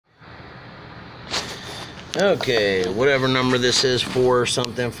Okay, whatever number this is for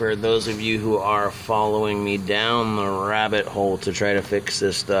something, for those of you who are following me down the rabbit hole to try to fix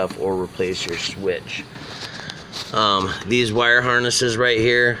this stuff or replace your switch. These wire harnesses right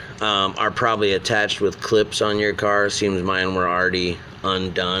here are probably attached with clips on your car. Seems mine were already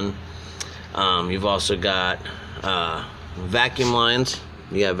undone. You've also got vacuum lines.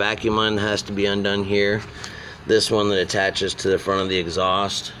 You got vacuum line that has to be undone here. This one that attaches to the front of the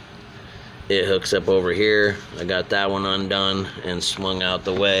exhaust, it hooks up over here. I got that one undone and swung out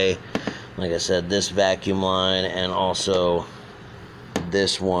the way. Like I said, this vacuum line, and also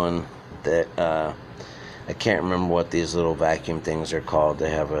this one that I can't remember what these little vacuum things are called. They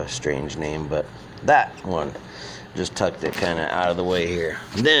have a strange name, but that one just tucked it kind of out of the way here.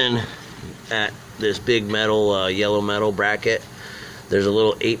 Then at this big metal, yellow metal bracket, there's a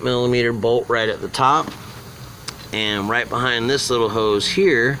little 8mm bolt right at the top, and right behind this little hose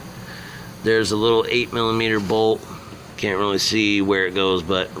here, there's a little 8mm bolt. Can't really see where it goes,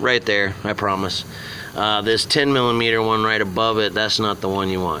 but right there, I promise. This 10mm one right above it, that's not the one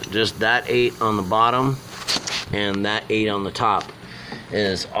you want. Just that 8 on the bottom and that 8 on the top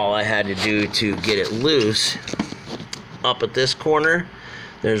is all I had to do to get it loose. Up at this corner,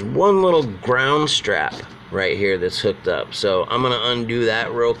 there's one little ground strap right here that's hooked up. So I'm gonna undo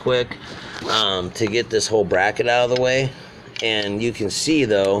that real quick to get this whole bracket out of the way. And you can see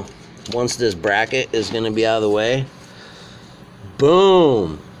though, once this bracket is going to be out of the way,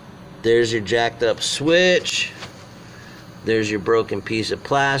 boom, there's your jacked up switch, there's your broken piece of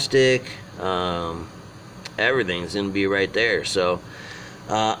plastic, everything's going to be right there. So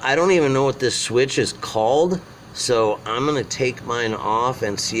I don't even know what this switch is called, so I'm going to take mine off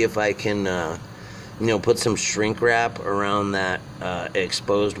and see if I can you know, put some shrink wrap around that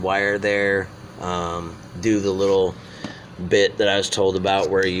exposed wire there, do the little bit that I was told about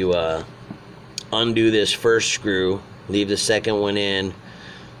where you undo this first screw, leave the second one in,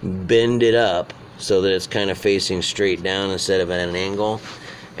 bend it up so that it's kind of facing straight down instead of at an angle,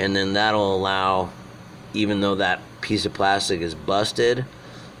 and then that'll allow, even though that piece of plastic is busted,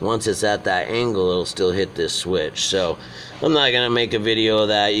 once it's at that angle, it'll still hit this switch. So I'm not gonna make a video of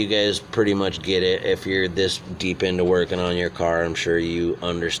that. You guys pretty much get it. If you're this deep into working on your car, I'm sure you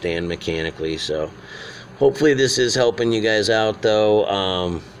understand mechanically. So hopefully this is helping you guys out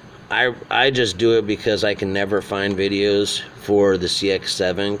though. I just do it because I can never find videos for the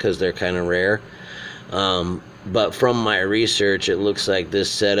CX-7 because they're kind of rare. But from my research, it looks like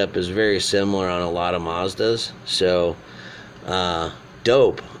this setup is very similar on a lot of Mazdas. So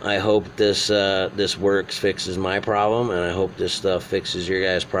dope. I hope this this works, fixes my problem, and I hope this stuff fixes your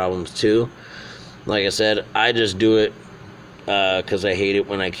guys' problems too. Like I said, I just do it because I hate it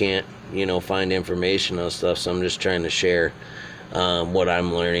when I can't, you know, find information on stuff. So I'm just trying to share what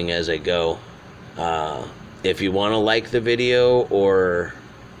I'm learning as I go. If you want to like the video, or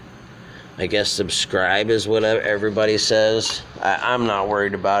I guess subscribe is what everybody says, I'm not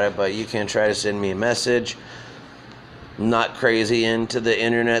worried about it, but you can try to send me a message. I'm not crazy into the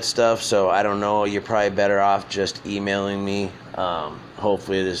internet stuff, so I don't know, you're probably better off just emailing me.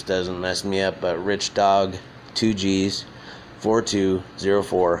 Hopefully this doesn't mess me up, but richdog 2Gs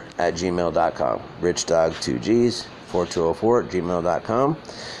 4204 at gmail.com. richdog 2Gs 4204 at gmail.com.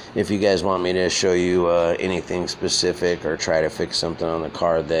 If you guys want me to show you anything specific or try to fix something on the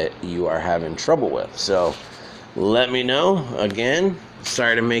car that you are having trouble with, so let me know. Again,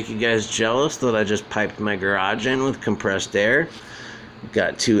 sorry to make you guys jealous that I just piped my garage in with compressed air.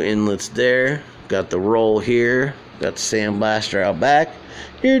 Got 2 inlets there, got the roll here, got the sandblaster out back.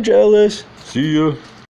 You're jealous. See ya.